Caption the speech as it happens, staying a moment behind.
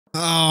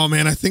Oh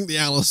man, I think the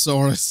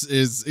Allosaurus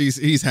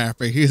he's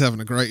happy. He's having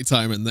a great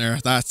time in there.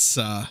 That's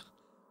I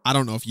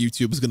don't know if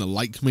YouTube is gonna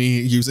like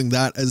me using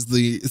that as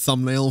the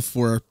thumbnail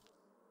for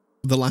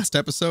the last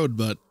episode,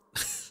 but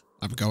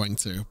I'm going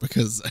to,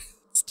 because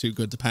it's too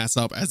good to pass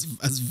up. As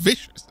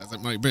vicious as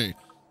it might be,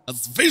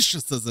 as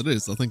vicious as it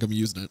is, I think I'm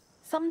using it.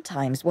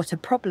 Sometimes what a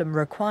problem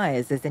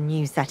requires is a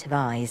new set of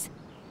eyes.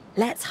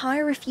 Let's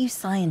hire a few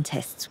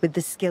scientists with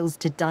the skills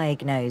to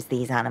diagnose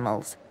these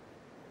animals.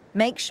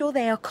 Make sure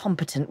they are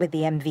competent with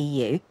the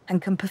MVU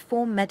and can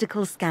perform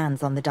medical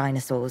scans on the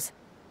dinosaurs.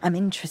 I'm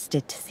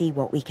interested to see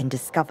what we can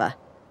discover.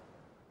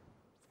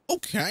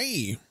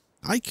 Okay,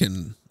 I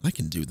can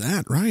do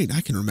that, right? I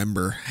can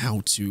remember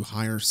how to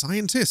hire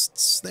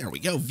scientists. There we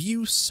go,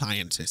 view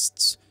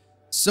scientists.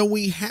 So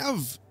we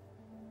have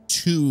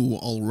 2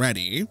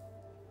 already.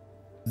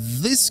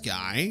 This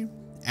guy,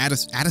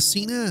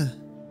 Adesina,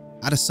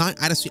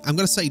 I'm going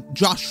to say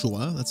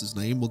Joshua, that's his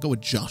name. We'll go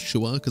with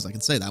Joshua because I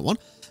can say that one.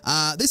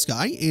 This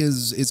guy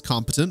is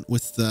competent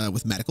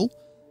with medical.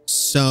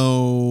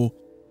 So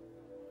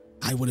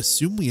I would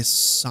assume we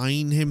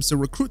assign him. So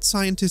recruit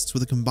scientists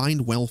with a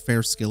combined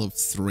welfare skill of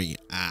 3.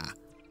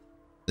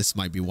 This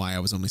might be why I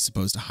was only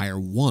supposed to hire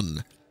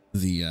 1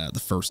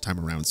 the first time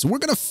around. So we're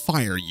going to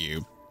fire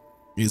you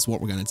is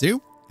what we're going to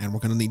do. And we're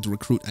going to need to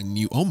recruit a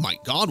new, oh my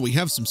God, we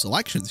have some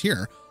selections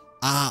here.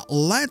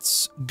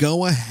 Let's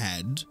go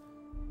ahead,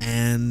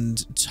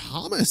 and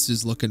Thomas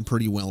is looking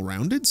pretty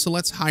well-rounded. So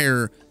let's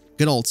hire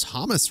good old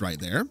Thomas right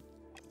there.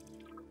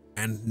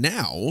 And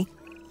now,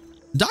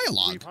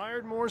 dialogue. We've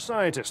hired more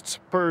scientists,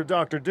 per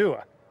Dr.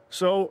 Dua.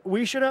 So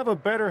we should have a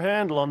better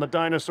handle on the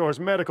dinosaur's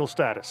medical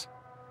status.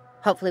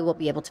 Hopefully we'll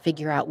be able to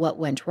figure out what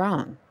went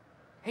wrong.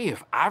 Hey,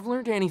 if I've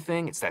learned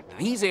anything, it's that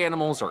these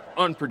animals are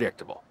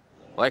unpredictable.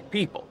 Like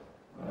people.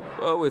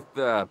 But with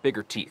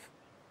bigger teeth.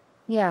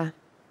 Yeah.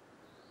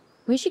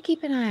 We should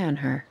keep an eye on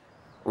her.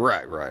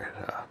 Right.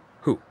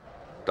 Who?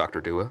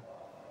 Dr. Dua?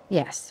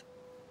 Yes.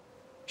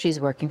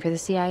 She's working for the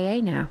CIA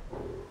now.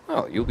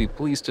 Oh, you'll be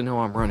pleased to know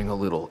I'm running a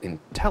little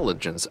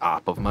intelligence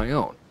op of my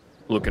own.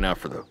 Looking out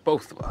for the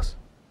both of us.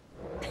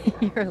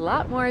 You're a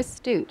lot more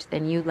astute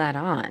than you let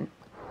on.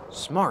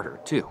 Smarter,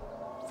 too.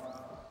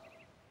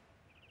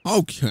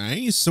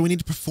 Okay, so we need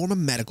to perform a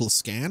medical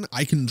scan.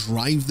 I can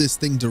drive this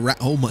thing direct.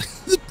 Oh my,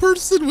 the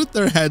person with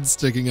their head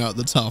sticking out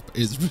the top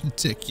is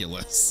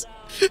ridiculous.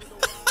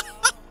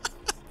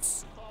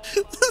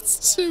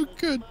 That's too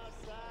good.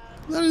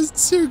 That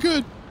is too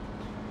good.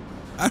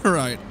 All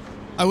right.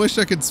 I wish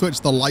I could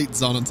switch the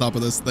lights on top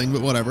of this thing,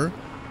 but whatever.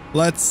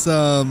 Let's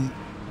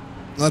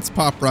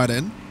pop right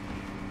in,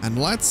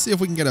 and let's see if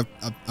we can get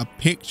a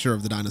picture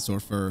of the dinosaur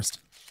first.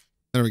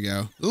 There we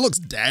go. It looks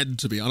dead,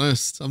 to be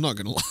honest. I'm not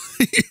gonna lie.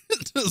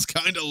 It does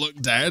kind of look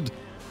dead.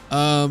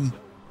 What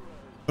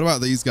about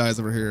these guys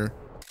over here?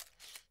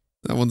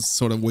 That one's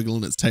sort of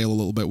wiggling its tail a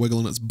little bit,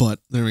 wiggling its butt.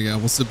 There we go.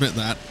 We'll submit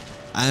that.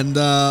 And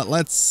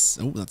let's...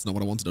 Oh, that's not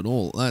what I wanted at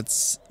all.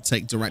 Let's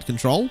take direct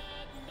control.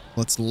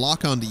 Let's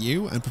lock onto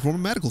you and perform a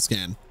medical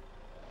scan.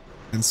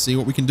 And see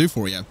what we can do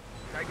for you.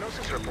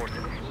 Diagnosis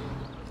reported.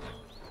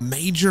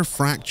 Major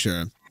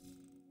fracture.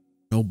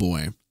 Oh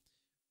boy.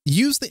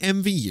 Use the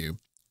MVU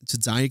to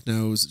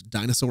diagnose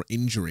dinosaur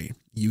injury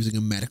using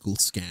a medical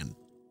scan.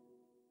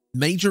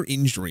 Major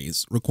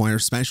injuries require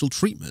special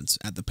treatment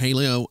at the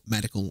Paleo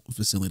Medical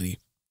Facility.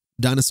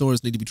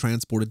 Dinosaurs need to be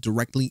transported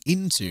directly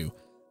into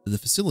the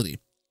facility.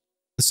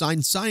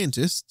 Assign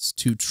scientists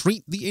to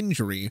treat the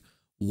injury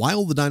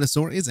while the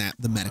dinosaur is at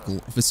the medical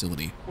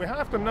facility. We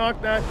have to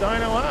knock that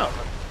dino out.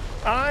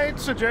 I'd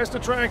suggest a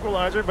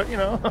tranquilizer, but you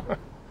know,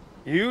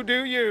 you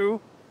do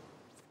you.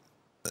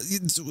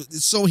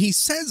 So he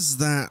says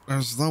that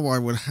as though I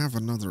would have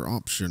another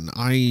option.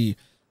 I'm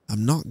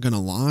not gonna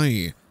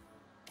lie.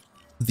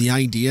 The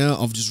idea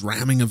of just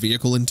ramming a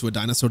vehicle into a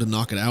dinosaur to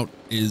knock it out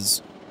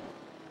is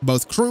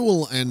both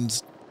cruel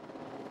and...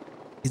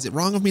 Is it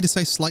wrong of me to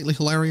say slightly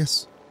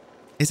hilarious?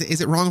 Is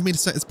it wrong of me to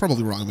say... It's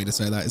probably wrong of me to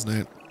say that, isn't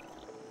it?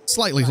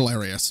 Slightly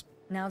hilarious.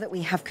 Now that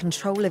we have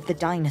control of the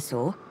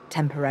dinosaur,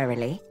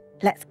 temporarily,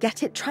 let's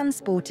get it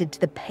transported to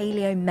the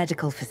Paleo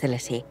Medical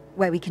Facility,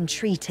 where we can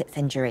treat its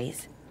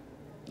injuries.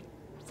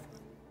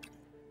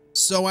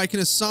 So I can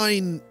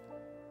assign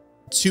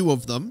 2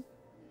 of them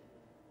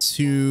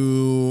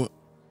to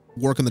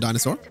work on the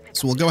dinosaur.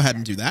 So we'll go ahead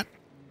and do that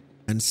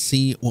and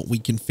see what we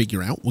can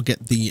figure out. We'll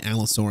get the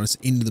Allosaurus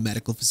into the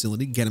medical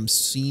facility, get him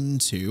seen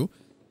to.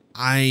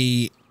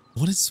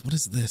 What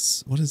is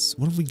this? What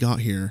have we got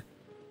here?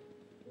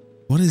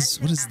 What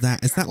is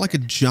that? Is that like a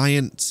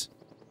giant,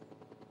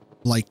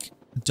 like,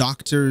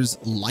 doctor's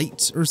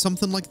light or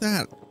something like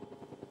that?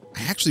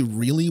 I actually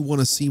really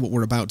want to see what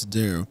we're about to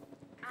do.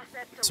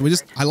 So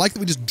I like that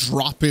we just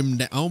drop him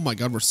down. Oh my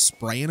God, we're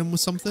spraying him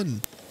with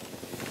something.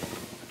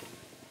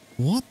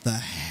 What the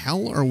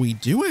hell are we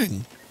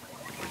doing?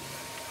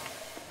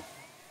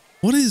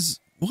 What is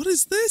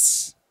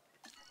this?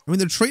 I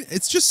mean,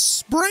 it's just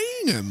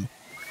spraying him.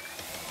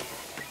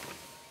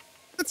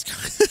 That's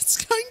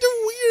kind of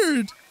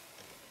weird.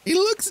 He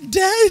looks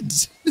dead.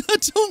 I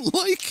don't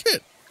like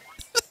it.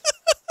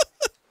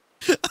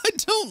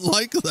 don't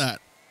like that.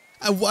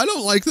 I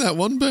don't like that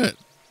one bit.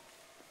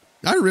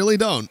 I really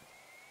don't.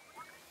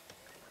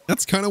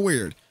 That's kind of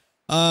weird.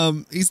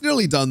 He's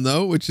nearly done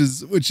though, which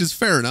is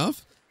fair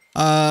enough.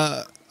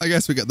 I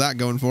guess we got that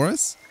going for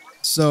us.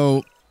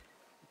 So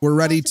we're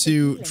ready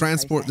to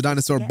transport the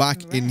dinosaur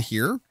back in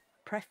here.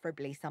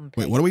 Preferably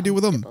someplace. Wait, what do we do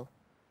with them? comfortable.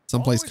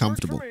 Someplace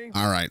comfortable.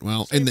 All right,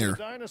 well, in there.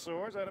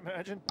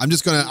 I'm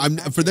just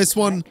gonna, for this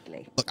one,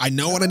 look, I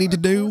know what I need to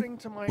do.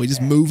 We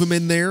just move him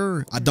in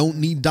there. I don't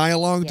need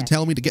dialogue to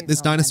tell me to get this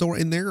dinosaur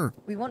in there.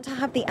 We want to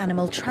have the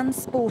animal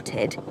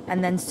transported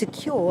and then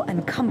secure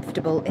and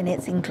comfortable in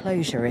its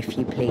enclosure, if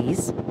you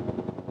please.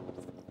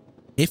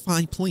 If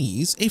I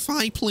please,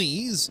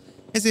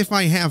 as if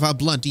I have a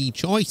bloody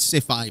choice,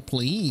 if I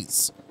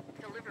please.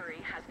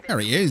 There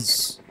he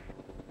is.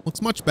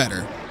 Looks much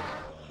better.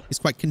 He's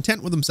quite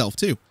content with himself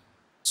too.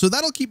 So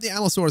that'll keep the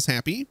Allosaurus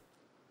happy.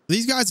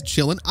 These guys are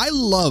chilling. I'm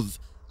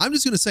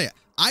just going to say it.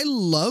 I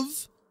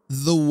love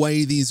the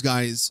way these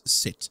guys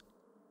sit.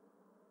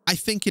 I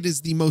think it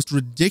is the most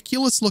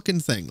ridiculous looking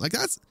thing. Like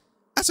that's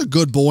a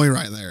good boy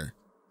right there.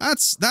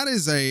 That's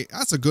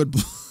a good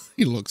boy.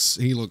 He looks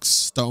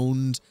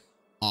stoned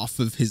off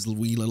of his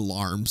wee little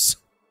arms.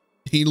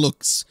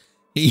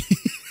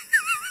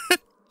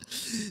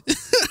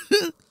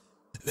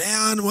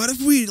 Man, what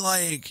if we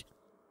like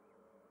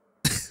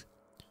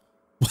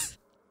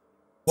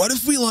what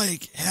if we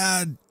like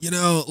had,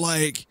 man,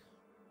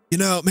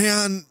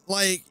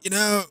 like,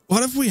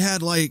 what if we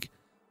had like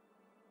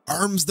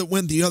arms that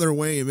went the other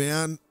way,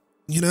 man?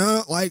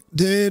 Like,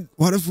 dude,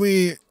 what if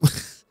we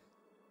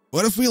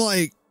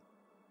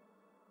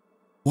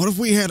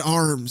had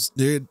arms,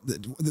 dude,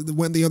 that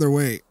went the other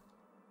way?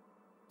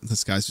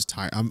 This guy's just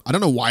tired. I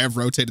don't know why I've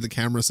rotated the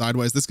camera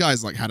sideways. This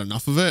guy's like had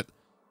enough of it.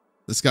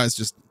 This guy's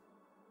just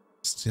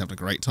having a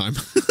great time.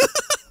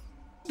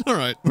 All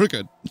right, we're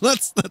good.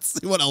 Let's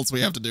see what else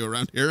we have to do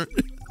around here.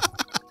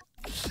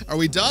 Are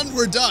we done?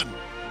 We're done.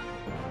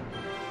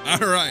 All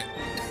right.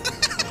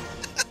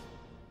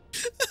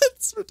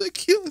 That's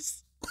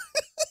ridiculous.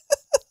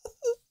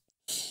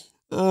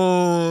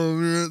 Oh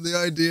man,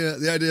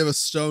 the idea of a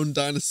stone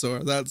dinosaur.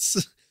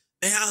 That's,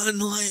 man,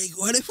 like,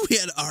 what if we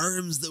had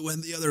arms that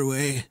went the other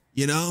way?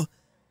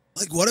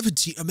 Like, what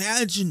if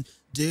imagine,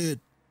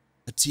 dude,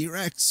 a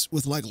T-Rex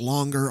with like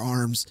longer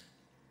arms.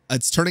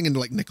 It's turning into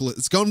like Nicholas.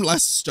 It's going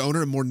less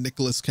stoner and more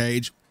Nicolas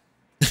Cage.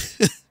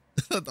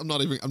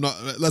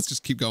 Let's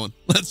just keep going.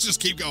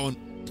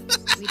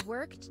 We'd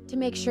worked to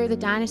make sure the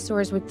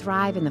dinosaurs would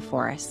thrive in the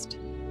forest.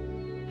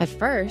 At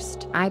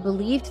first, I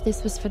believed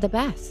this was for the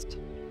best.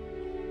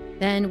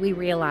 Then we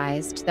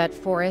realized that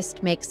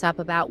forest makes up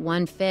about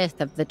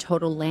 1/5 of the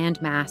total land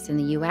mass in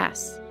the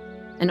US,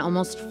 and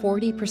almost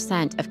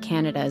 40% of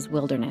Canada's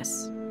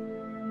wilderness.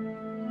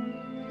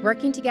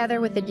 Working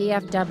together with the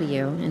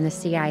DFW and the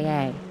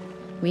CIA,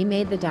 we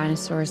made the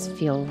dinosaurs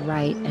feel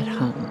right at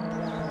home.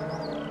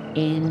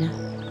 In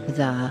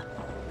the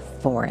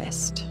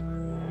forest.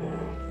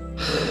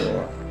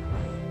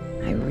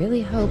 I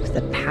really hope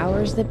the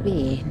powers that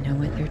be know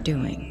what they're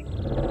doing.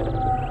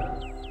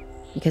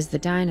 Because the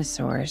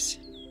dinosaurs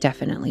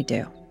definitely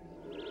do.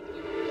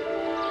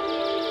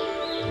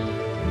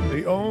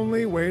 The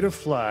only way to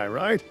fly,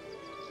 right?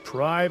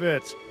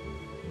 Private.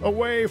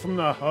 Away from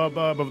the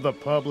hubbub of the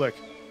public.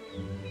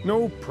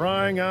 No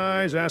prying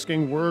eyes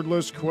asking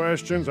wordless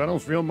questions I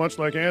don't feel much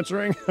like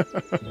answering.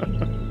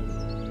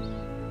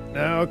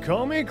 Now,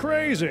 call me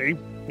crazy.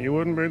 You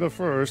wouldn't be the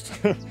first.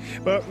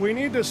 But we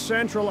need to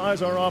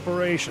centralize our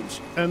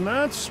operations, and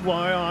that's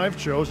why I've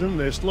chosen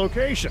this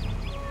location.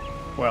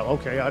 Well,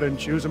 okay, I didn't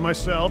choose it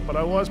myself, but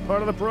I was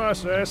part of the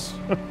process.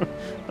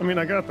 I mean,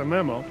 I got the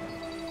memo.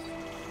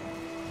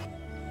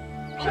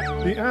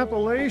 The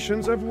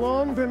Appalachians have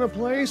long been a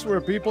place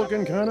where people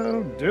can kind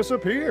of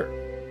disappear,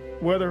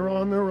 whether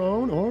on their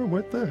own or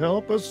with the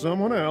help of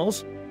someone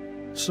else.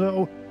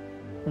 So,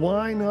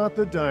 why not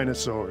the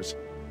dinosaurs?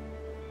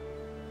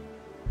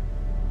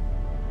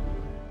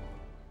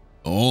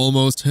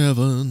 Almost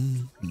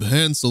heaven,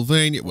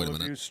 Pennsylvania. Wait a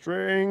minute. A few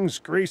strings,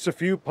 grease a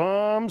few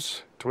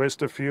palms,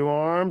 twist a few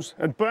arms,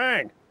 and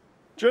bang!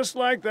 Just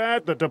like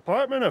that, the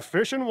Department of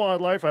Fish and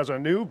Wildlife has a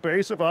new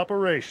base of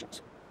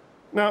operations.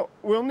 Now,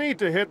 we'll need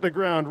to hit the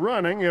ground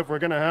running if we're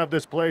going to have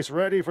this place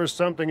ready for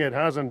something it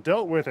hasn't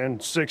dealt with in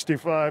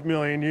 65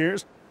 million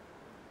years.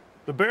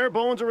 The bare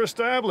bones are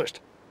established,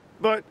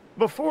 but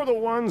before the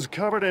ones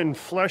covered in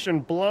flesh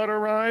and blood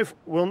arrive,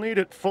 we'll need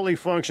it fully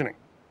functioning.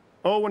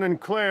 Owen and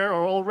Claire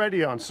are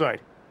already on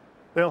site.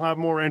 They'll have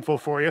more info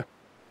for you.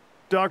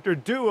 Dr.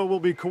 Dua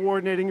will be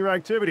coordinating your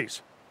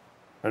activities.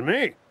 And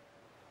me,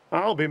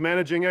 I'll be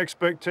managing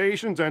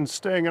expectations and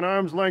staying an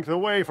arm's length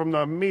away from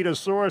the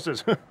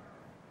meatosauruses.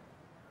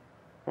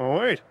 Oh,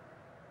 wait.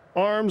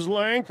 Arm's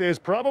length is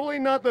probably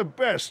not the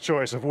best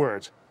choice of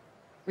words.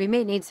 We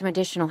may need some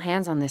additional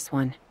hands on this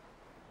one.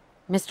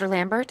 Mr.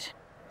 Lambert?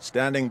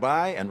 Standing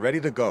by and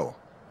ready to go.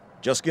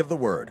 Just give the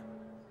word.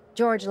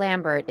 George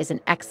Lambert is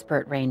an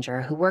expert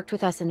ranger who worked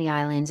with us in the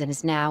islands and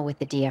is now with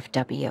the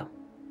DFW.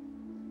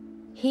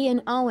 He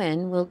and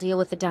Owen will deal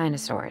with the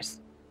dinosaurs.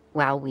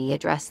 while we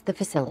address the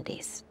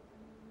facilities.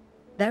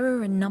 There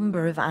are a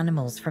number of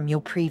animals from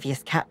your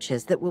previous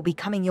captures that will be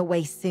coming your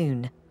way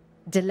soon.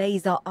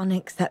 Delays are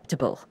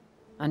unacceptable.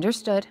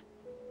 Understood.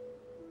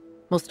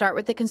 We'll start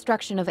with the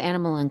construction of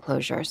animal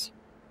enclosures.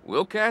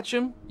 We'll catch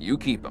him, you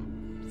keep him.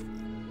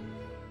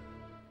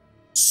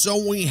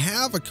 So we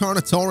have a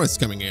Carnotaurus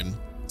coming in.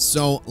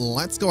 So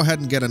let's go ahead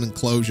and get an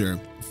enclosure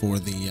for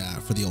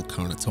the old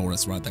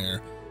Carnotaurus right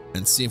there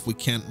and see if we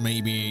can't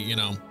maybe, you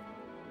know,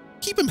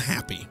 keep him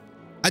happy.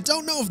 I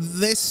don't know if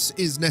this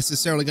is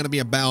necessarily going to be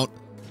about,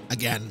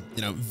 again,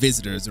 you know,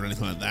 visitors or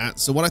anything like that.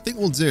 So what I think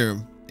we'll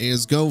do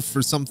is go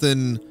for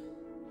something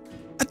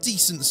a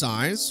decent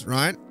size,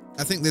 right?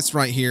 I think this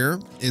right here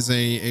is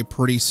a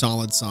pretty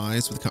solid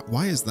size. With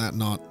why is that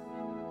not?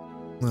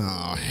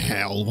 Oh,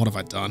 hell, what have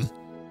I done?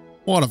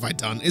 What have I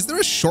done? Is there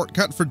a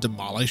shortcut for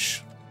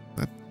demolish?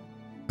 I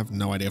have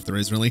no idea if there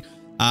is really.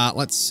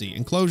 Let's see.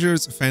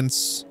 Enclosures,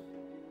 fence.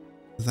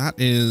 That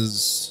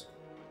is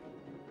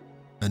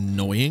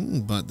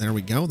annoying, but there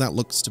we go. That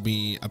looks to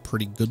be a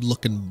pretty good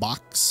looking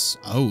box.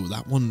 Oh,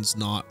 that one's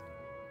not.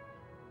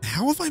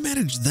 How have I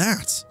managed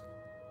that?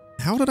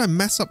 How did I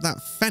mess up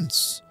that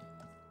fence?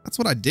 That's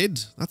what I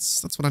did.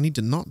 That's what I need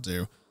to not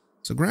do.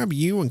 So grab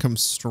you and come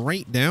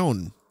straight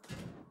down.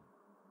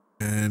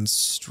 And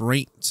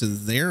straight to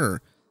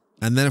there.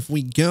 And then if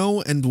we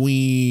go and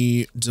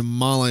we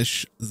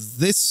demolish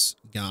this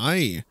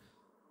guy,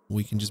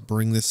 we can just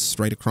bring this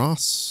straight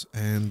across.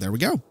 And there we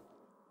go.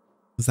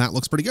 That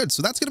looks pretty good.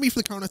 So that's going to be for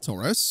the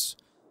Carnotaurus.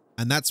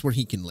 And that's where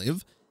he can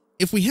live.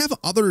 If we have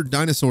other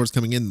dinosaurs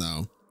coming in,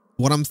 though,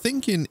 what I'm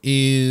thinking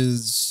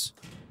is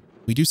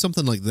we do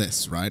something like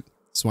this, right?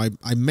 So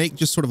I make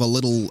just sort of a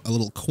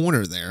little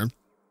corner there.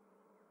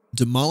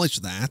 Demolish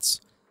that.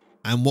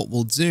 And what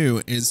we'll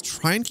do is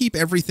try and keep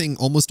everything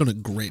almost on a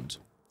grid,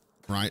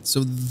 right?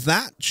 So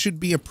that should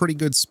be a pretty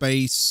good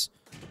space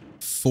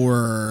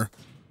for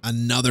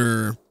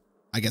another,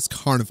 I guess,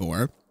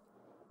 carnivore.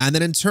 And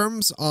then in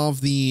terms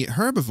of the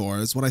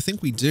herbivores, what I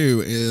think we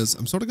do is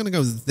I'm sort of going to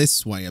go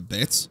this way a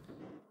bit.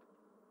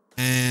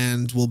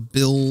 And we'll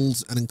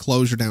build an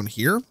enclosure down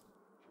here.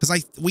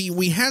 Because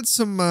we had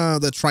some,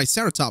 the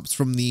Triceratops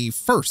from the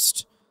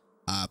first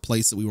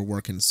place that we were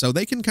working. So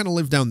they can kind of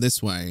live down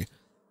this way.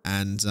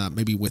 And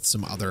maybe with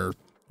some other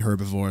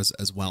herbivores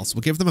as well. So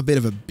we'll give them a bit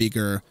of a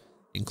bigger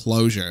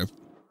enclosure.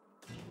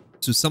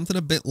 So something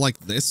a bit like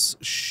this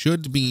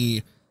should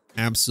be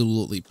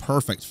absolutely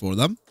perfect for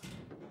them.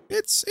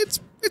 It's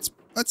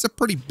a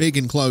pretty big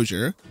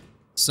enclosure.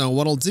 So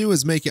what I'll do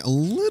is make it a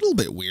little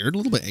bit weird, a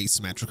little bit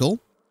asymmetrical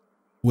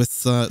with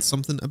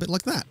something a bit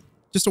like that.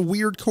 Just a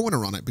weird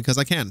corner on it because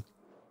I can.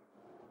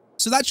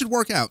 So that should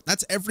work out.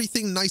 That's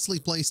everything nicely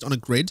placed on a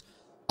grid.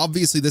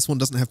 Obviously, this one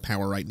doesn't have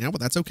power right now,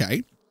 but that's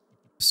okay.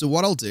 So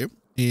what I'll do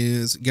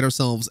is get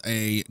ourselves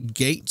a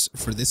gate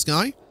for this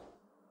guy.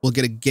 We'll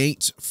get a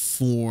gate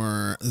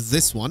for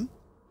this one.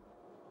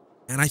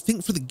 And I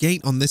think for the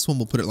gate on this one,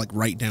 we'll put it like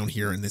right down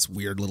here in this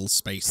weird little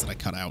space that I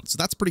cut out. So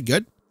that's pretty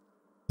good.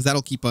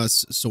 That'll keep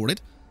us sorted.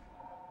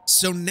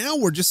 So now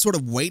we're just sort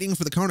of waiting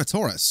for the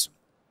Carnotaurus.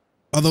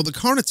 Although the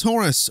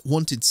Carnotaurus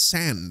wanted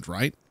sand,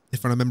 right?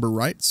 If I remember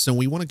right. So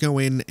we want to go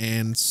in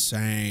and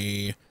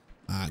say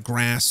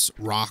grass,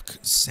 rock,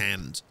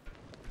 sand.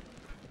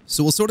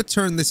 So we'll sort of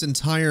turn this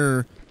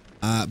entire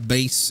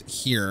base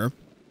here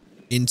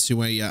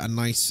into a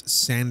nice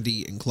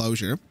sandy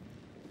enclosure.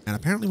 And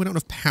apparently we don't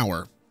have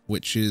power,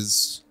 which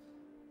is,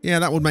 yeah,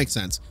 that would make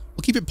sense.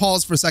 We'll keep it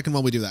paused for a second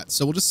while we do that.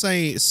 So we'll just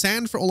say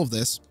sand for all of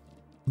this.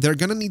 They're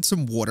going to need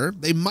some water.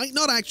 They might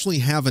not actually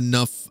have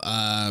enough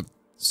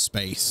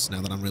space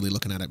now that I'm really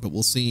looking at it, but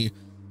we'll see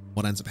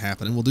what ends up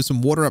happening. We'll do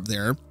some water up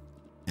there.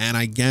 And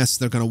I guess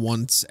they're going to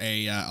want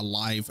a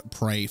live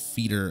prey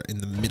feeder in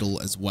the middle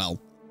as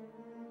well.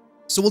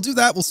 So we'll do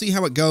that. We'll see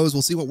how it goes.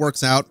 We'll see what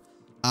works out.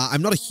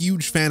 I'm not a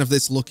huge fan of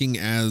this looking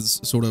as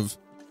sort of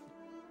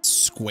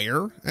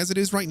square as it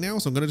is right now.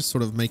 So I'm going to just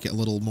sort of make it a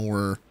little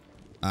more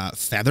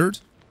feathered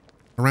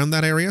around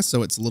that area.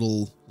 So it's a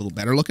little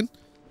better looking.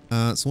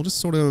 So we'll just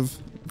sort of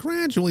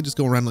gradually just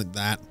go around like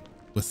that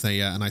with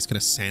a nice kind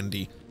of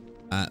sandy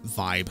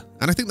vibe.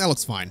 And I think that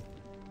looks fine.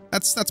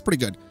 That's pretty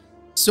good.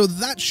 So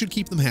that should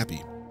keep them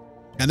happy.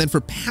 And then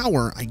for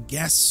power, I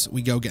guess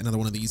we go get another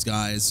one of these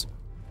guys.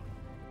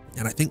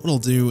 And I think what I'll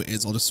do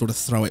is I'll just sort of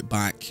throw it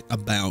back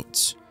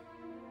about,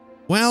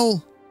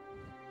 well,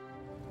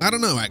 I don't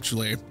know,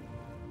 actually.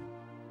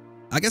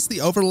 I guess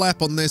the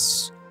overlap on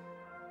this,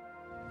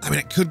 I mean,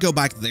 it could go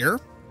back there.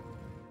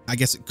 I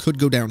guess it could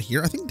go down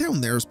here. I think down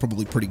there is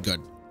probably pretty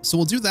good. So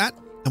we'll do that,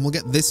 and we'll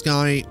get this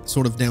guy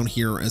sort of down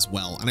here as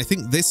well. And I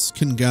think this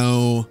can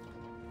go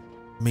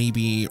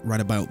maybe right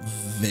about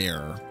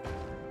there.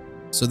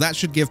 So that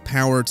should give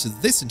power to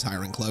this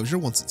entire enclosure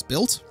once it's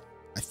built,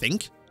 I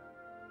think.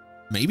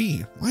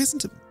 Maybe. Why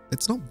isn't it?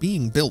 It's not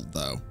being built,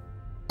 though.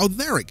 Oh,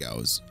 there it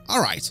goes.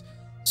 All right.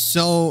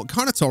 So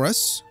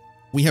Carnotaurus,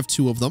 we have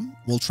 2 of them.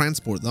 We'll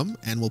transport them,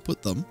 and we'll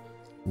put them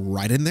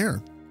right in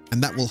there.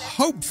 And that will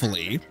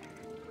hopefully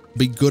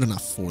be good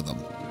enough for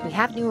them. We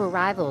have new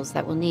arrivals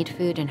that will need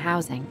food and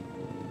housing.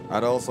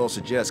 I'd also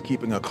suggest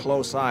keeping a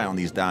close eye on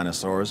these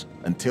dinosaurs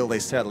until they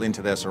settle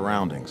into their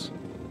surroundings.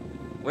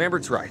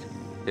 Lambert's right.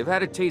 They've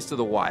had a taste of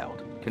the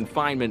wild.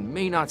 Confinement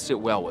may not sit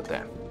well with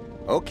them.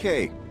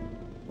 Okay.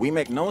 We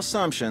make no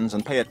assumptions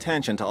and pay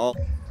attention to all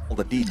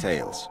the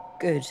details.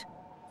 Good.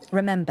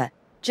 Remember,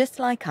 just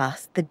like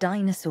us, the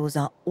dinosaurs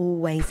are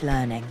always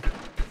learning.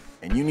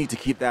 And you need to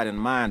keep that in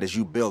mind as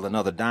you build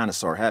another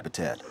dinosaur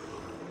habitat.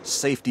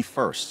 Safety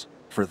first,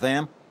 for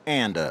them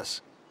and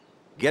us.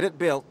 Get it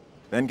built,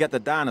 then get the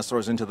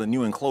dinosaurs into the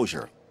new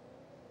enclosure.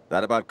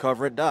 That about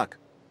cover it, Doc?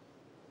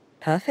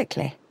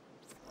 Perfectly.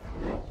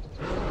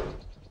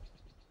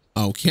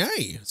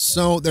 Okay,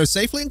 so they're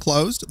safely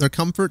enclosed. Their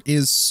comfort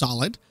is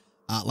solid.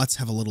 Let's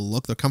have a little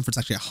look. Their comfort's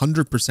actually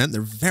 100%.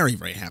 They're very,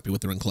 very happy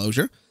with their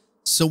enclosure.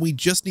 So we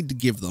just need to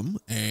give them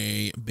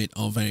a bit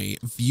of a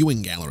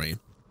viewing gallery.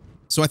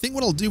 So I think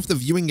what I'll do for the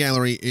viewing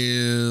gallery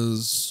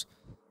is,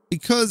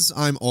 because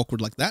I'm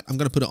awkward like that, I'm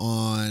going to put it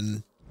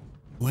on,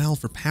 well,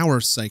 for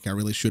power's sake, I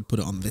really should put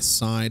it on this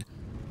side,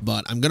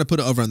 but I'm going to put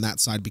it over on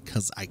that side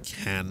because I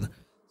can.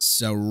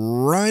 So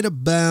right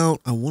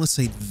about, I want to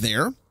say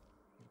there.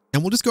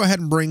 And we'll just go ahead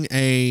and bring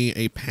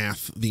a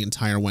path the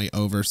entire way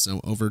over.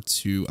 So over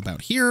to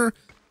about here,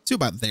 to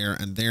about there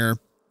and there.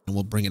 And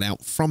we'll bring it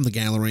out from the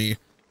gallery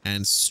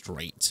and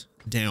straight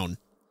down.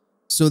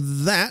 So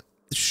that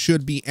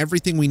should be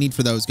everything we need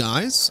for those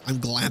guys. I'm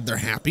glad they're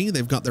happy.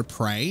 They've got their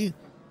prey.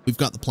 We've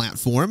got the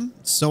platform.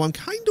 So I'm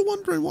kind of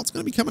wondering what's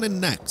going to be coming in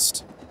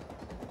next.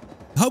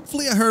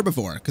 Hopefully a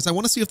herbivore, because I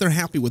want to see if they're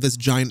happy with this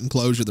giant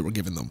enclosure that we're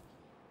giving them.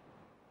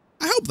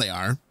 I hope they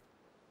are.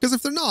 Because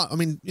if they're not, I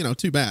mean, you know,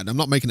 too bad. I'm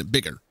not making it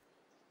bigger.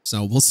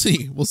 So we'll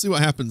see. We'll see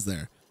what happens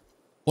there.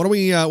 What are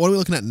we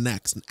looking at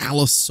next? An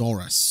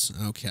Allosaurus.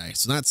 Okay,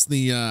 so that's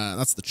the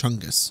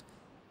Chungus.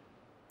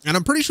 And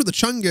I'm pretty sure the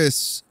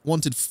Chungus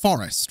wanted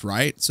forest,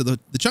 right? So the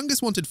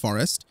Chungus wanted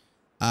forest.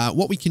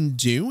 What we can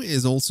do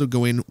is also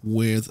go in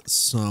with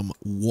some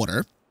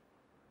water.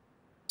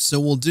 So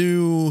we'll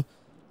do,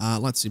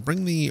 let's see,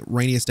 bring the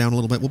radius down a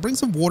little bit. We'll bring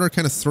some water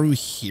kind of through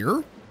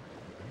here,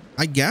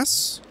 I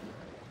guess.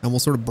 And we'll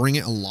sort of bring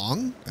it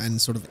along and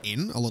sort of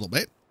in a little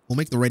bit. We'll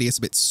make the radius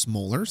a bit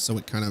smaller so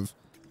it kind of,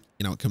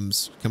 you know, it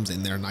comes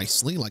in there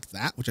nicely like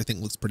that, which I think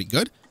looks pretty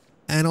good.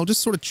 And I'll just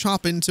sort of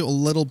chop into a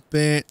little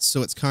bit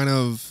so it's kind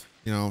of,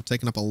 you know,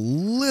 taking up a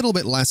little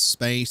bit less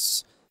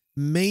space.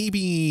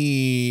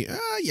 Maybe,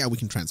 yeah, we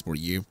can transport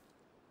you.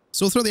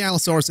 So we'll throw the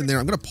Allosaurus in there.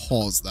 I'm going to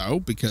pause though,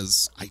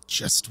 because I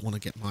just want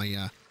to get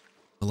my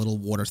little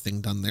water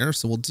thing done there.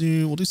 So we'll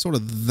do sort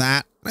of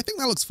that. I think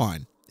that looks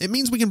fine. It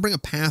means we can bring a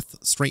path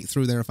straight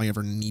through there if I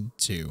ever need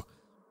to.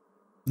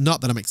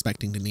 Not that I'm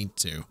expecting to need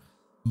to,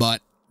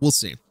 but we'll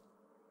see.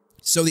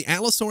 So the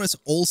Allosaurus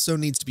also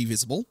needs to be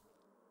visible.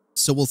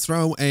 So we'll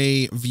throw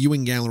a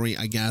viewing gallery,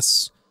 I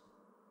guess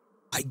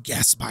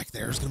back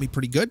there is going to be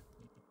pretty good.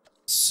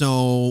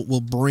 So we'll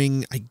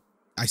bring,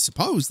 I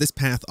suppose, this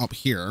path up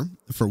here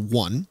for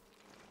one,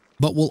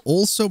 but we'll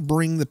also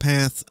bring the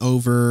path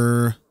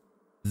over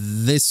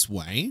this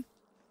way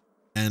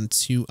and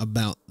to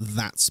about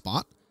that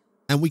spot.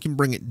 And we can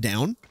bring it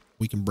down,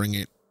 we can bring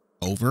it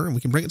over, and we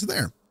can bring it to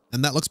there.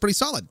 And that looks pretty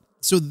solid.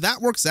 So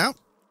that works out.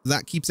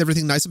 That keeps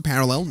everything nice and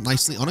parallel,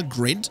 nicely on a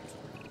grid.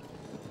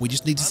 We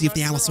just need to see if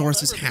the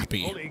Allosaurus is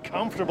happy. Fully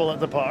comfortable at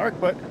the park,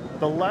 but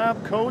the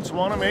lab coats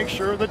want to make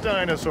sure the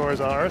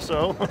dinosaurs are,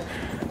 so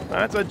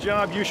that's a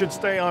job you should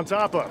stay on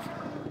top of.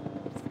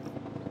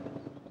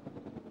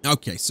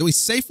 Okay, so he's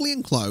safely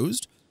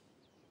enclosed,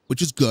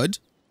 which is good.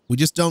 We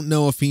just don't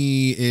know if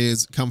he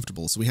is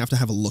comfortable, so we have to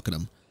have a look at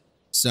him.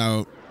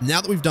 So now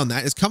that we've done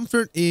that, his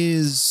comfort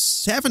is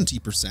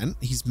 70%.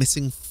 He's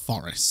missing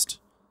forest.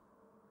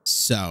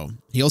 So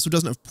he also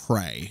doesn't have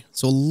prey.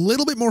 So a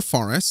little bit more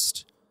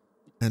forest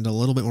and a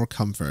little bit more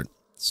comfort.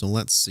 So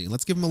let's see.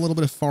 Let's give him a little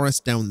bit of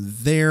forest down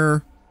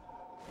there.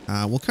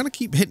 We'll kind of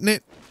keep hitting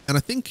it. And I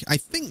think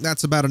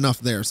that's about enough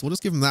there. So we'll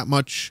just give him that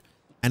much.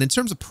 And in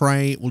terms of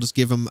prey, we'll just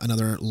give him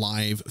another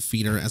live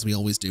feeder as we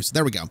always do. So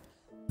there we go.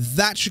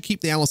 That should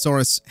keep the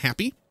Allosaurus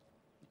happy,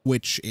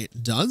 which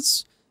it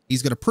does.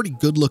 He's got a pretty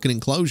good looking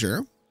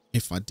enclosure,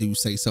 if I do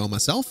say so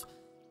myself.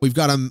 We've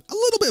got him a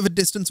little bit of a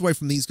distance away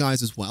from these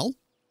guys as well.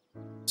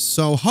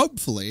 So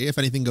hopefully, if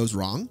anything goes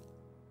wrong,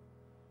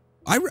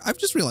 I've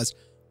just realized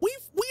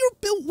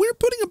we're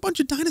putting a bunch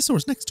of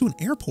dinosaurs next to an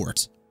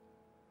airport.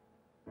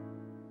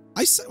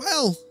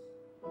 Well,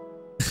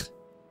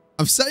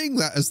 I'm saying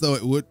that as though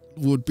it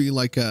would be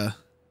like a,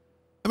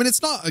 I mean,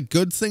 it's not a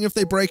good thing if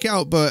they break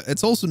out, but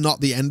it's also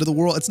not the end of the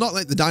world. It's not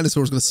like the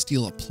dinosaur's going to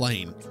steal a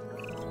plane.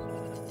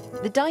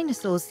 The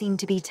dinosaurs seem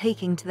to be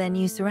taking to their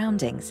new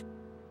surroundings.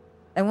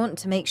 I want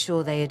to make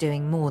sure they are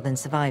doing more than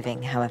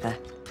surviving, however.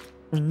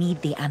 We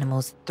need the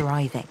animals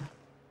thriving.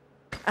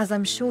 As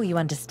I'm sure you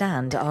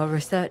understand, our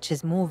research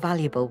is more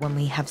valuable when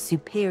we have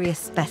superior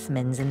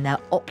specimens in their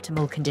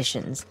optimal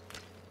conditions.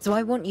 So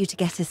I want you to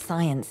get a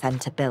science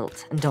center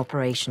built and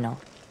operational.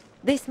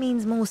 This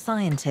means more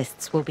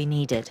scientists will be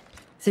needed,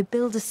 so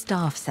build a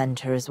staff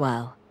center as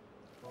well.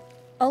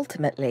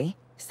 Ultimately,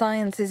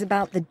 Science is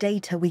about the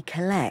data we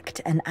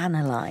collect and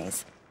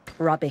analyze.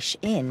 Rubbish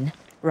in,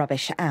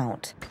 rubbish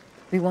out.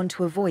 We want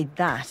to avoid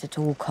that at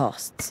all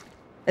costs,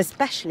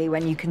 especially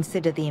when you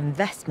consider the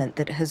investment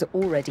that has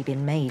already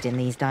been made in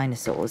these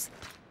dinosaurs.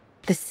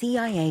 The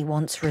CIA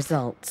wants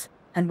results,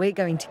 and we're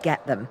going to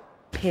get them.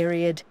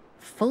 Period.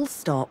 Full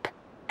stop.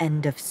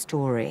 End of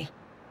story.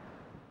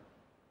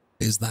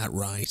 Is that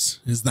right?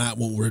 Is that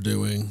what we're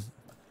doing?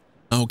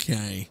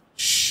 Okay,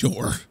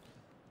 sure.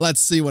 Let's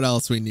see what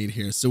else we need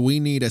here. So we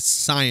need a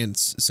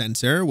science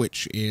center,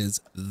 which is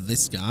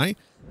this guy,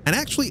 and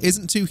actually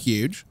isn't too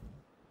huge.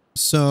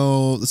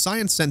 So the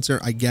science center,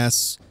 I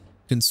guess,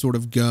 can sort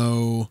of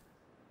go,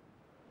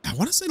 I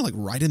want to say like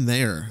right in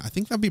there. I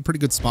think that'd be a pretty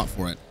good spot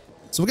for it.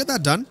 So we'll get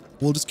that done.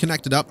 We'll just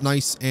connect it up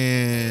nice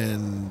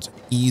and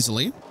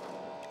easily,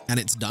 and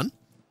it's done.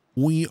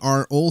 We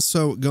are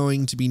also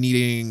going to be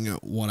needing,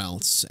 what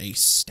else? A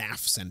staff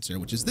center,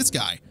 which is this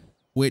guy,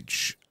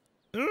 which,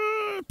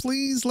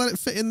 please let it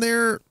fit in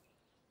there.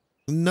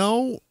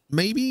 No,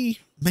 maybe.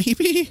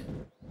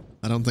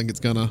 I don't think it's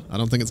gonna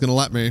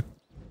let me.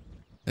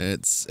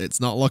 It's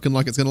not looking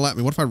like it's gonna let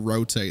me. What if I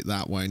rotate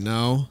that way?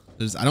 No,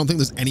 I don't think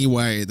there's any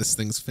way this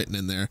thing's fitting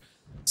in there.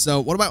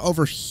 So what about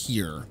over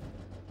here?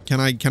 Can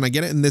I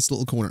get it in this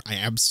little corner? I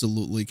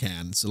absolutely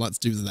can. So let's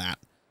do that.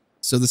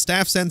 So the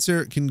staff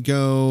sensor can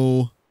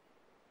go,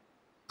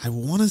 I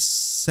want to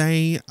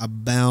say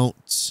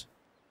about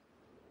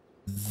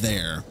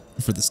there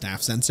for the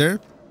staff sensor.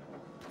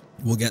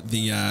 We'll get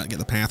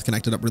the path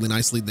connected up really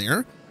nicely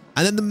there.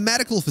 And then the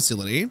medical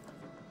facility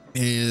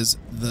is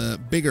the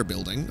bigger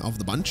building of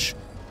the bunch,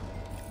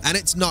 and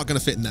it's not going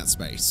to fit in that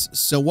space.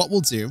 So what we'll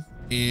do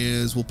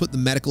is we'll put the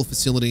medical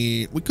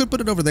facility, we could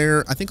put it over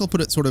there. I think I'll put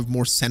it sort of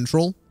more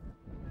central,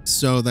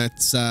 so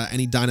that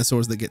any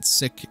dinosaurs that get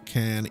sick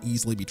can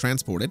easily be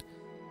transported.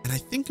 And I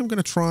think I'm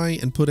going to try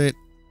and put it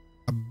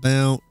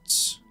about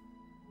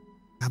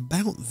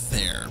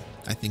there.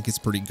 I think it's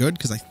pretty good,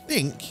 because I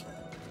think,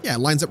 yeah, it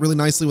lines up really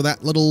nicely with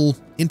that little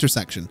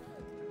intersection.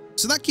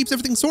 So that keeps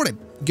everything sorted.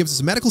 Gives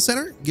us a medical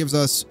center, gives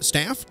us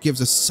staff,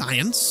 gives us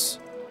science,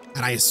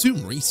 and I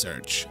assume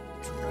research.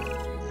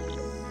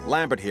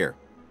 Lambert here.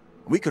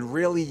 We could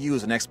really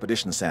use an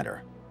expedition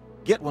center.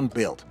 Get one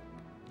built.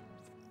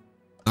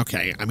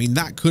 Okay, I mean,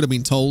 that could have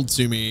been told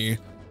to me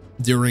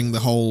during the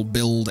whole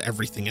build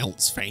everything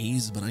else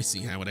phase, but I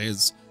see how it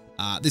is.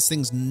 This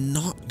thing's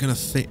not gonna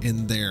fit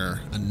in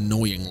there,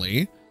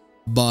 annoyingly,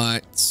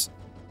 but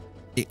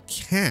it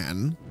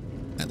can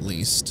at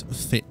least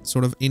fit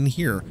sort of in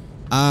here.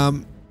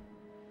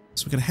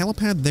 So we got a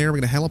helipad there, we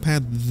got a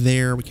helipad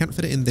there, we can't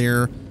fit it in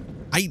there.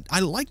 I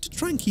like to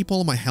try and keep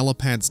all of my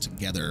helipads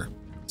together.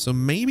 So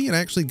maybe it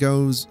actually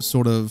goes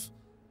sort of,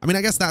 I mean,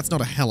 I guess that's not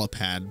a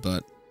helipad,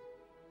 but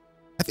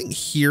I think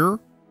here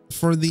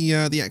for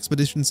the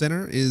expedition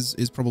center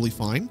is probably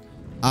fine.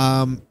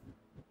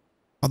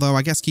 Although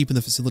I guess keeping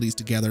the facilities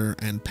together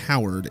and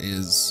powered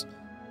is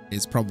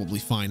probably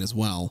fine as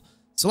well.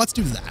 So let's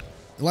do that.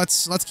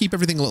 Let's keep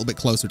everything a little bit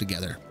closer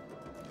together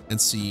and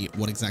see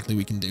what exactly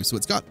we can do. So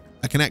it's got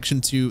a connection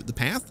to the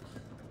path.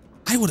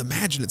 I would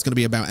imagine it's going to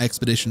be about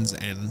expeditions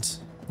and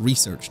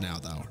research now,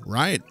 though,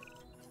 right?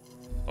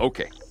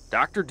 Okay,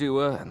 Dr.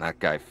 Dua and that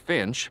guy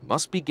Finch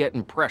must be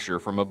getting pressure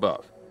from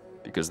above,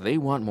 because they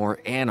want more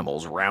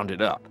animals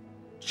rounded up.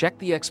 Check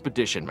the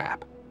expedition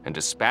map and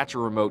dispatch a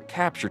remote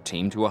capture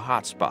team to a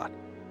hotspot.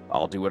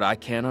 I'll do what I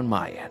can on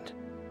my end.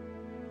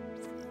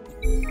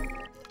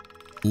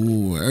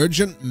 Ooh,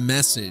 urgent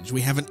message.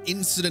 We have an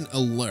incident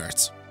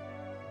alert.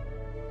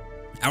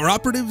 Our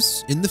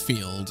operatives in the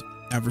field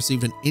have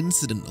received an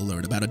incident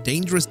alert about a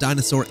dangerous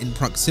dinosaur in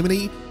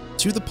proximity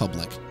to the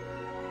public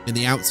in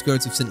the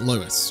outskirts of St.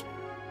 Louis.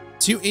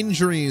 2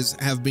 injuries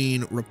have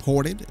been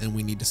reported, and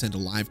we need to send a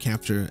live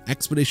capture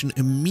expedition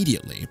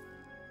immediately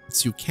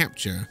to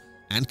capture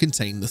and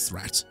contain the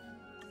threat.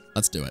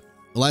 Let's do it.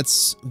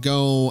 Let's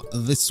go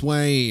this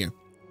way.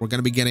 We're going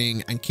to be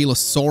getting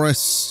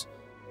Ankylosaurus,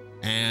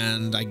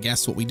 and I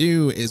guess what we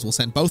do is we'll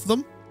send both of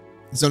them.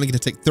 It's only going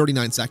to take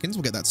 39 seconds.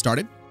 We'll get that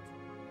started.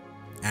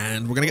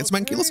 And we're going to get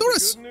some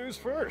Ankylosaurus. Good news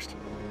first.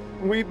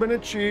 We've been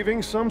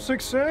achieving some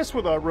success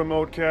with our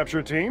remote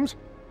capture teams,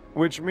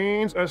 which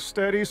means a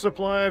steady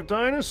supply of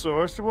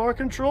dinosaurs to our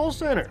control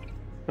center.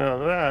 Now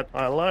that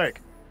I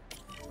like.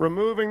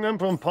 Removing them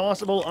from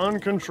possible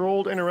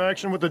uncontrolled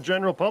interaction with the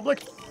general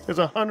public is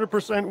a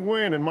 100%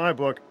 win in my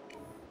book.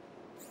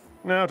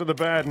 Now to the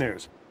bad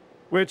news,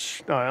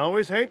 which I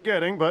always hate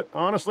getting, but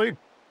honestly,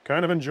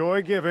 kind of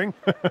enjoy giving.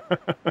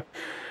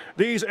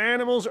 These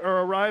animals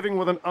are arriving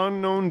with an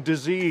unknown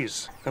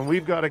disease, and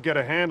we've got to get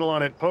a handle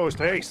on it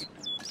post-haste.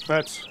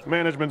 That's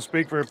management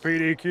speak for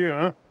PDQ,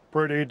 huh?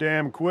 Pretty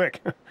damn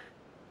quick.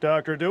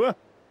 Dr. Dua?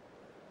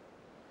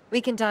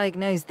 We can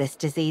diagnose this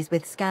disease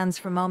with scans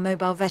from our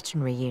mobile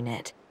veterinary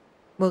unit.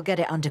 We'll get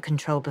it under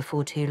control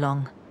before too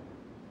long.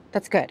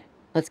 That's good.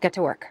 Let's get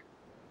to work.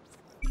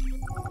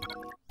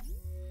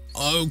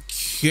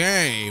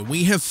 Okay,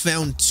 we have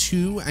found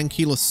 2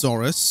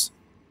 Ankylosaurus,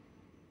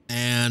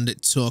 and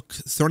it took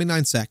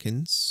 39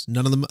 seconds.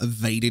 None of them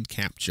evaded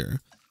capture.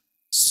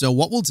 So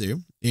what we'll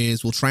do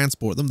is we'll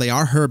transport them. They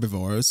are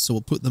herbivores, so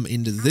we'll put them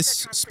into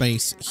this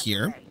space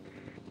here.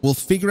 We'll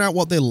figure out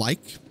what they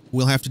like.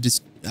 We'll have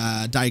to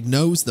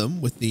diagnose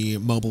them with the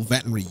mobile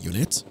veterinary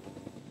unit.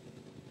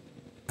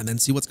 And then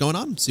see what's going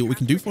on. See what we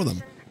can do for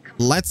them.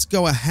 Let's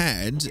go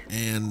ahead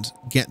and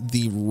get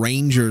the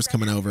rangers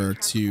coming over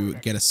to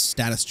get a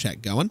status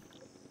check going.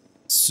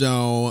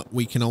 So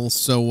we can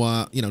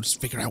also, you know,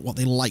 just figure out what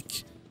they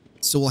like.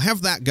 So we'll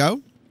have that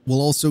go.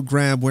 We'll also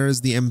grab, where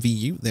is the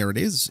MVU? There it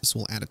is. So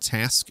we'll add a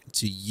task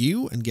to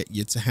you and get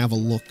you to have a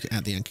look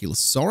at the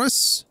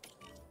Ankylosaurus.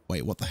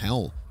 Wait, what the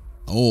hell?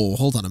 Oh,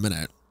 hold on a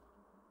minute.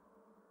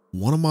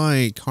 One of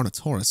my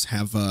Carnotaurus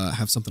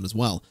have something as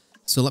well.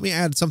 So let me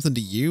add something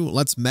to you.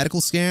 Let's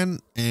medical scan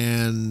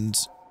and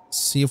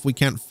see if we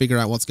can't figure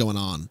out what's going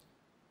on.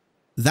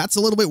 That's a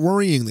little bit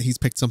worrying that he's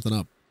picked something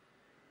up.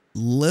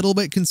 Little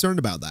bit concerned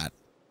about that.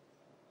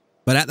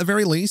 But at the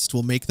very least,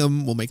 we'll make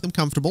them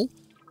comfortable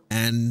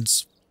and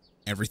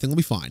everything will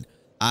be fine.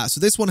 So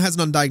this one has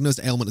an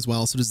undiagnosed ailment as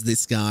well. So does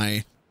this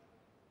guy.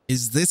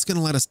 Is this going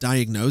to let us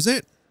diagnose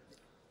it?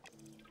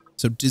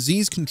 So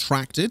disease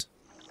contracted.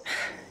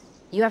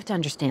 You have to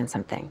understand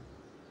something.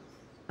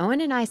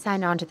 Owen and I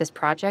signed on to this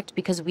project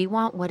because we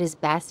want what is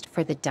best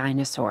for the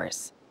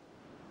dinosaurs.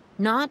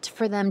 Not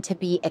for them to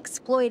be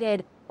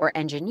exploited or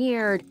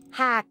engineered,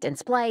 hacked and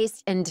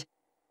spliced and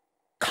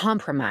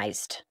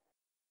compromised.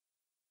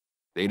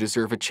 They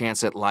deserve a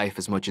chance at life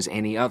as much as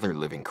any other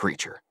living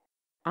creature.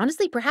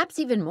 Honestly, perhaps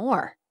even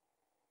more,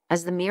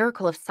 as the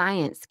miracle of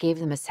science gave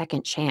them a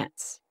second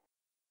chance.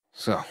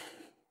 So,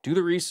 do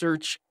the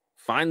research,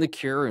 find the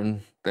cure,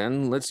 and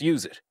then let's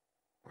use it.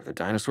 Or the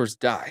dinosaurs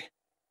die.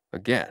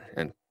 Again,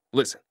 and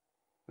listen,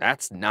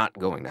 that's not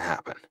going to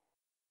happen.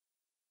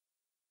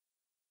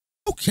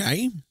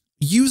 Okay.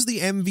 Use the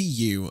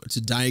MVU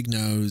to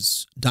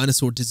diagnose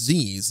dinosaur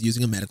disease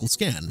using a medical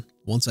scan.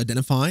 Once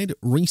identified,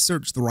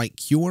 research the right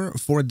cure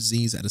for a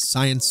disease at a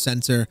science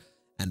center,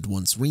 and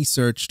once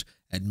researched,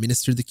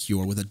 administer the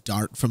cure with a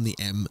dart from the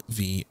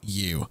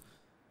MVU.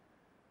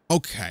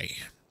 Okay.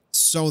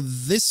 So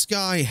this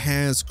guy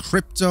has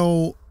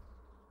cryptosporid.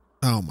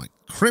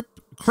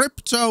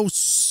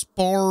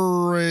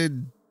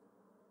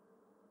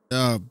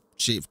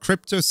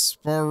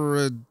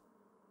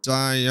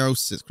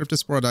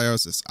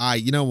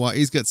 Cryptosporidiosis. You know what?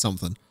 He's got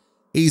something.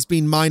 He's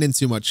been mining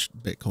too much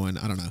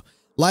Bitcoin. I don't know.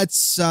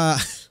 Let's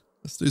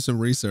do some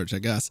research, I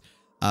guess.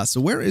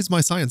 So where is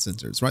my science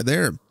center? It's right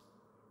there.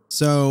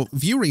 So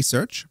view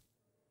research.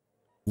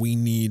 We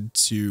need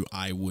to,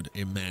 I would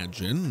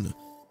imagine,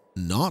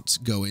 not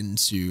go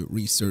into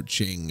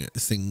researching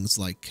things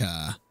like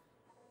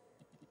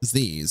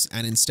these,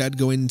 and instead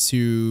go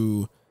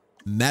into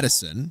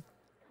medicine,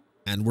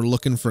 and we're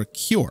looking for a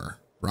cure,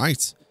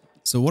 right?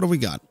 So what do we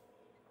got?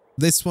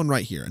 This one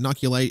right here,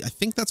 inoculate. I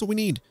think that's what we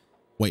need.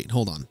 Wait,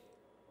 hold on.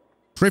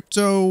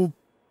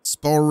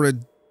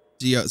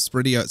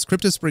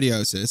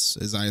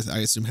 Cryptosporidiosis is I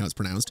assume how it's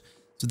pronounced.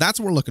 So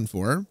that's what we're looking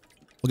for.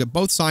 We'll get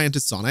both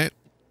scientists on it.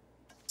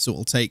 So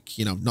it'll take,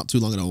 you know, not too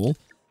long at all.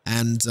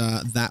 And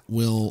that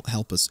will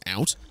help us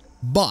out.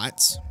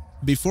 But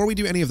before we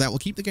do any of that, we'll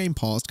keep the game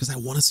paused because I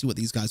want to see what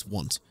these guys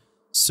want.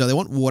 So they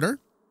want water.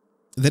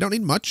 They don't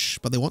need much,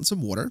 but they want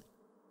some water.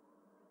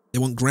 They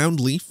want ground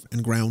leaf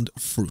and ground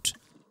fruit.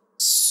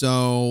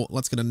 So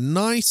let's get a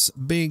nice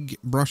big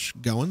brush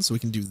going so we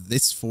can do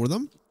this for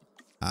them.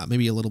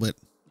 Maybe a little bit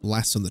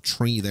less on the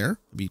tree there.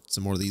 Maybe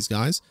some more of these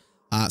guys.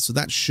 So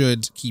that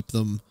should keep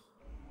them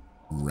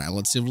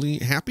relatively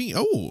happy.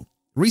 Oh,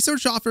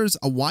 research offers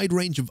a wide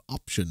range of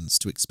options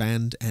to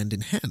expand and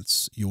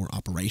enhance your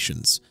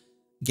operations.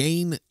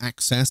 Gain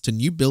access to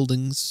new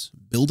buildings,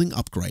 building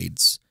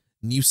upgrades,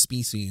 new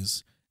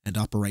species, and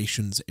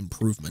operations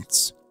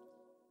improvements.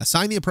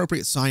 Assign the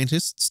appropriate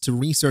scientists to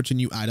research a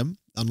new item,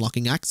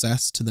 unlocking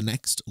access to the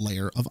next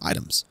layer of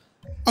items.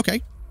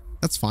 Okay,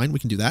 that's fine. We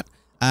can do that.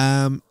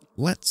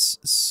 Let's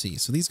see.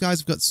 So these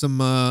guys have got some,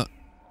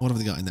 what have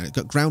they got in there? They've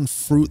got ground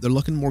fruit. They're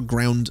looking more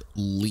ground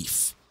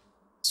leaf.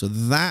 So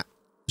that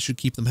should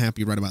keep them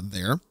happy right about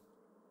there.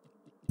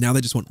 Now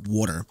they just want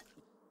water.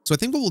 So I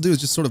think what we'll do is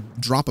just sort of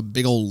drop a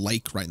big old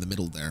lake right in the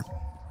middle there.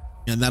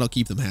 And that'll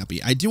keep them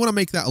happy. I do want to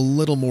make that a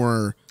little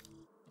more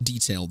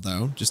detailed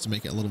though, just to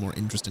make it a little more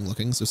interesting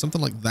looking. So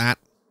something like that,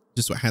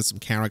 just so it has some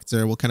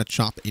character. We'll kind of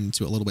chop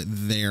into it a little bit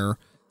there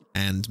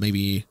and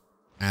maybe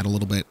add a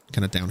little bit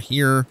kind of down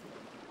here.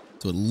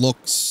 So it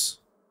looks,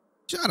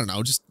 I don't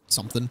know, just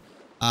something.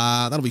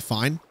 That'll be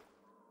fine.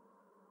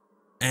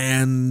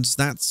 And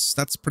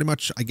that's pretty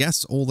much, I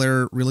guess, all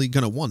they're really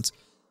going to want.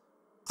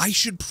 I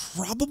should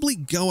probably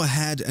go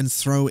ahead and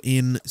throw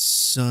in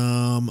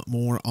some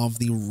more of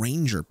the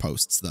ranger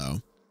posts,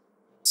 though.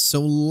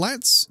 So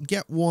let's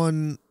get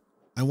one,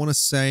 I want to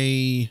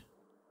say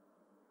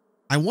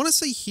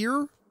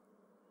here,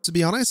 to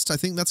be honest. I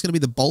think that's going to be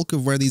the bulk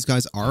of where these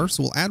guys are.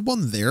 So we'll add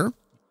one there.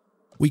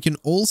 We can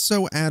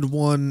also add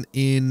one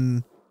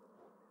in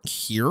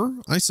here,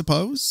 I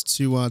suppose,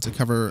 to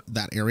cover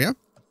that area.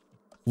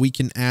 We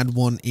can add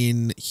one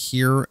in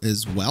here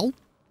as well.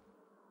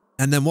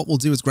 And then what we'll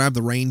do is grab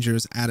the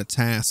rangers, add a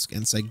task,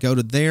 and say go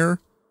to there,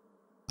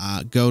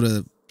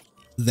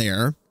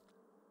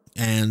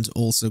 and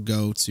also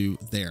go to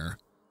there.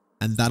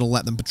 And that'll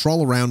let them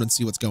patrol around and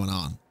see what's going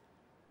on.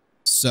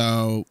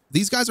 So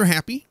these guys are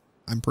happy.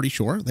 I'm pretty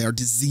sure they are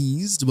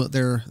diseased, but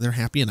they're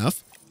happy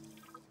enough.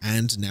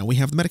 And now we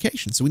have the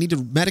medication. So we need to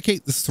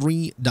medicate the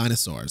 3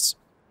 dinosaurs.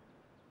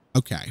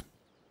 Okay.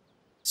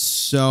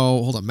 So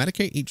hold on.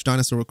 Medicate each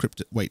dinosaur with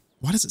cryptid. Wait,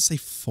 why does it say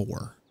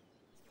 4?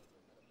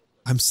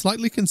 I'm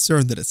slightly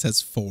concerned that it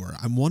says 4.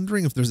 I'm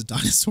wondering if there's a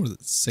dinosaur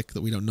that's sick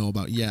that we don't know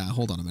about. Yeah,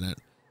 hold on a minute.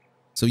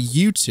 So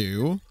you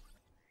 2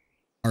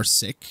 are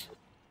sick.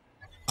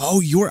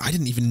 Oh, I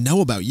didn't even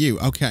know about you.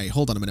 Okay,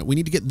 hold on a minute. We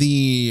need to get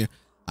the,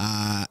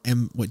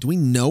 wait, do we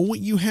know what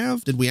you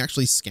have? Did we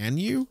actually scan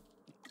you?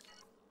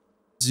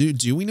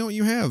 Do we know what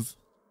you have?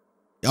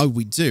 Oh,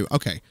 we do.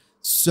 Okay.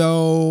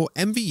 So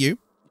MVU,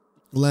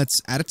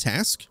 let's add a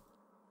task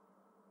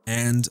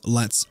and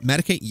let's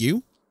medicate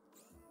you.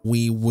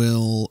 We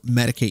will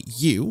medicate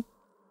you.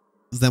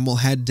 Then we'll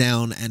head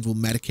down and we'll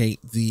medicate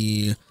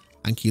the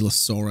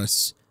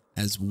Ankylosaurus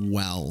as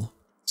well.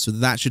 So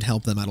that should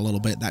help them out a little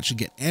bit. That should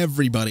get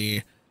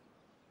everybody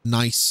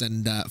nice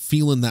and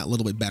feeling that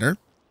little bit better.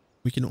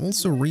 We can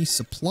also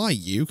resupply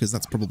you because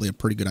that's probably a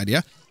pretty good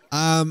idea.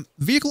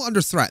 Vehicle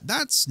under threat.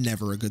 That's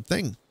never a good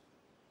thing.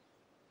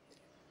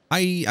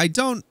 I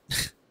don't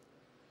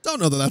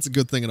know that that's a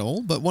good thing at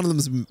all, but one of them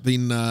has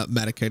been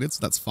medicated, so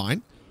that's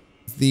fine.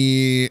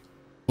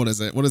 What is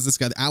it? What is this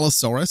guy? The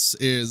Allosaurus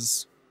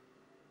is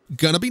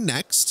gonna be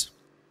next.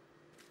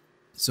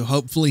 So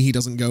hopefully he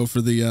doesn't go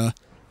for the,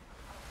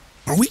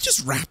 are we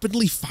just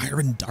rapidly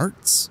firing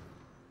darts?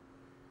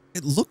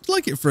 It looked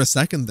like it for a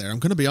second there. I'm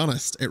going to be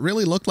honest. It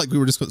really looked like we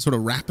were just sort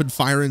of rapid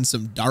firing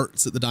some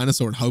darts at the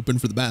dinosaur and hoping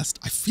for the best.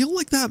 I feel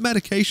like that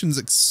medication's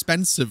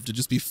expensive to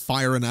just be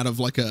firing out of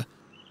like an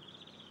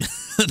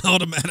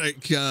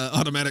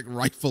automatic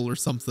rifle or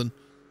something.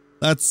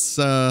 That's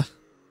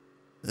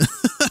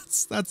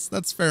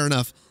that's fair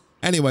enough.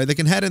 Anyway, they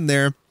can head in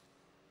there,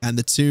 and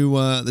the two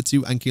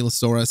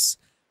Ankylosaurus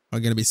are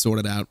going to be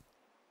sorted out,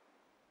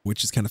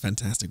 which is kind of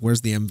fantastic.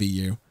 Where's the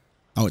MVU?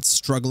 Oh, it's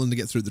struggling to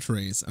get through the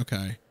trees.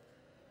 Okay.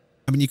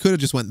 I mean, you could have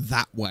just went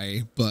that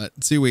way,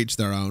 but to each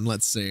their own.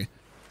 Let's see.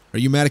 Are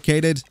you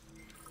medicated?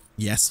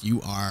 Yes,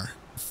 you are.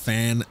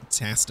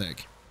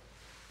 Fantastic.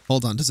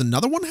 Hold on. Does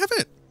another one have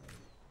it?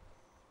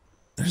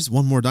 There's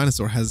one more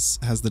dinosaur has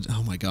the,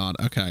 oh my God.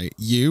 Okay.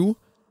 You,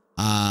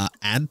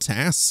 add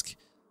task.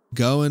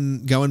 Go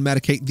and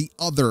medicate the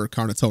other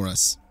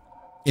Carnotaurus,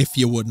 if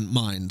you wouldn't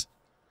mind.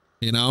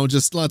 You know,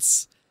 just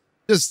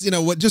you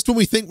know what, just when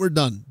we think we're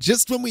done,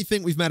 just when we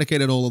think we've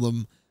medicated all of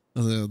them,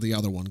 the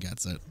other one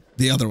gets it.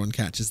 The other one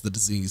catches the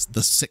disease,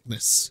 the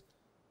sickness.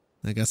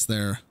 I guess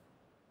they're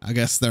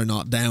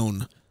not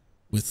down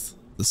with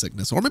the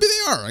sickness, or maybe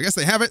they are. I guess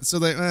they have it, so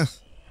they,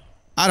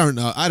 I don't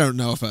know. I don't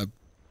know if a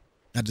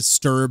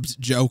disturbed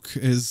joke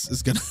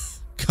is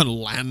gonna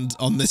land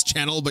on this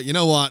channel, but you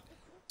know what?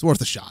 It's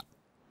worth a shot.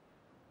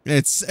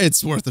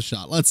 It's worth a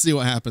shot. Let's see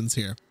what happens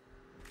here.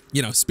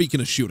 You know, speaking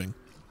of shooting,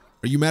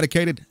 are you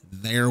medicated?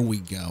 There we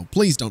go.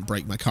 Please don't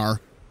break my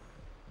car.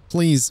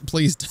 Please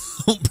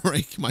don't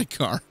break my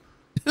car.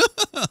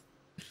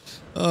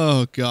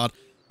 Oh, God.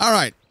 All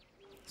right.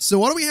 So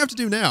what do we have to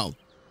do now?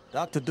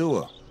 Dr.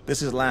 Dua,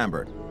 this is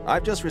Lambert.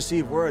 I've just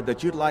received word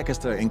that you'd like us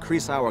to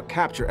increase our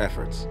capture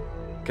efforts.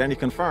 Can you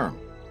confirm?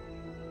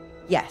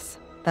 Yes,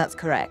 that's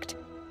correct.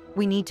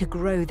 We need to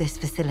grow this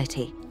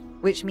facility,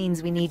 which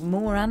means we need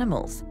more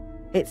animals.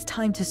 It's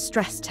time to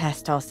stress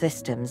test our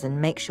systems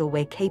and make sure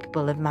we're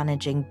capable of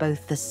managing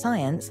both the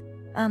science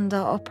and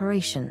our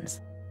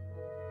operations.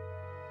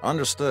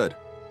 Understood.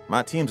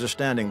 My teams are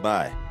standing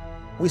by.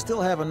 We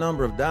still have a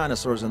number of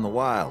dinosaurs in the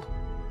wild.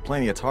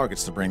 Plenty of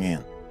targets to bring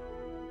in.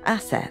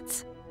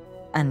 Assets.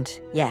 And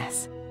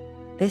yes,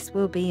 this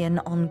will be an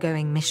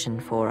ongoing mission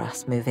for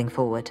us moving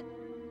forward.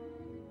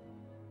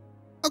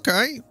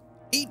 Okay.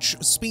 Each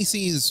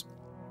species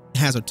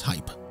has a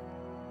type.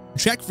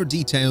 Check for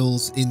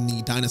details in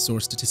the dinosaur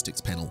statistics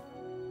panel.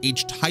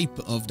 Each type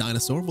of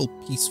dinosaur will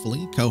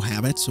peacefully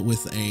cohabit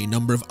with a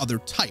number of other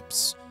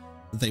types.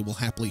 They will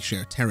happily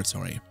share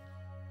territory.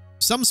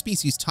 Some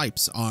species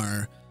types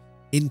are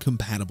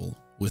incompatible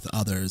with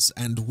others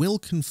and will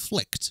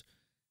conflict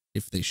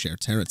if they share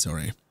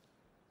territory.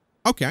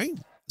 Okay,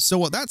 so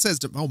what that says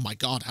to, oh my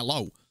God,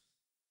 hello.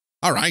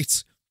 All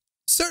right.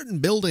 Certain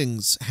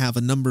buildings have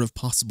a number of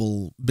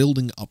possible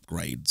building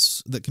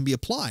upgrades that can be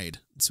applied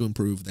to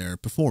improve their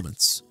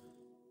performance.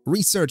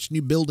 Research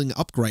new building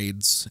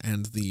upgrades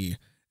and the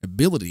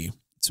ability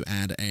to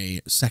add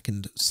a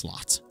second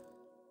slot.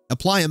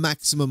 Apply a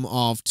maximum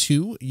of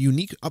 2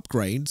 unique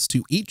upgrades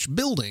to each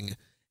building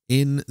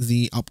in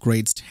the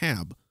Upgrades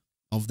tab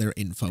of their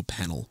info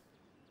panel.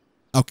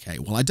 Okay,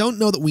 well, I don't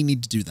know that we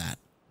need to do that,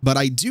 but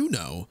I do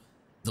know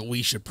that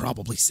we should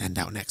probably send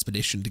out an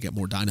expedition to get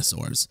more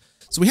dinosaurs.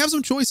 So we have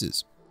some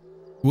choices.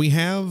 We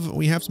have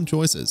some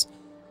choices.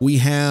 We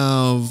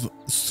have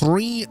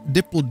 3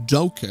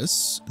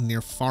 Diplodocus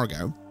near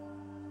Fargo.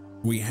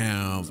 We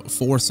have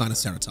 4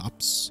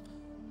 Sinoceratops.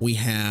 We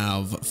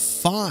have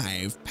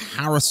 5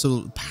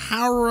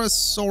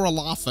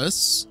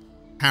 Parasaurolophus.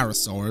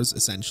 Parasaurs,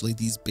 essentially,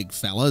 these big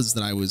fellas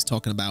that I was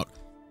talking about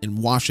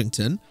in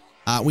Washington.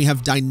 We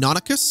have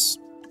Deinonychus.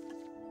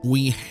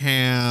 We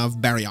have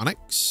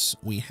Baryonyx.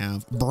 We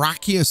have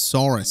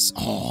Brachiosaurus.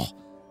 Oh,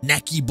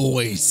 necky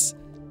boys.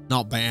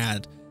 Not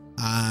bad.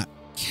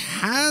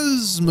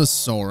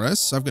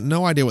 Chasmosaurus. I've got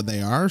no idea what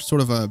they are.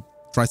 Sort of a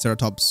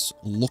Triceratops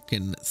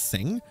looking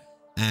thing.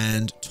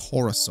 And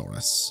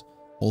Torosaurus.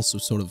 Also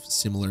sort of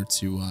similar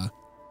to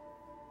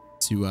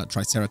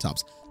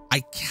Triceratops.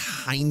 I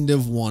kind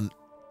of want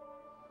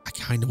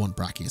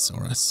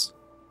Brachiosaurus.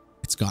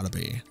 It's gotta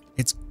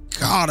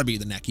be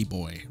the necky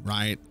boy,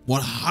 right?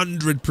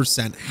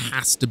 100%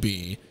 has to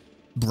be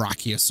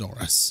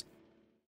Brachiosaurus.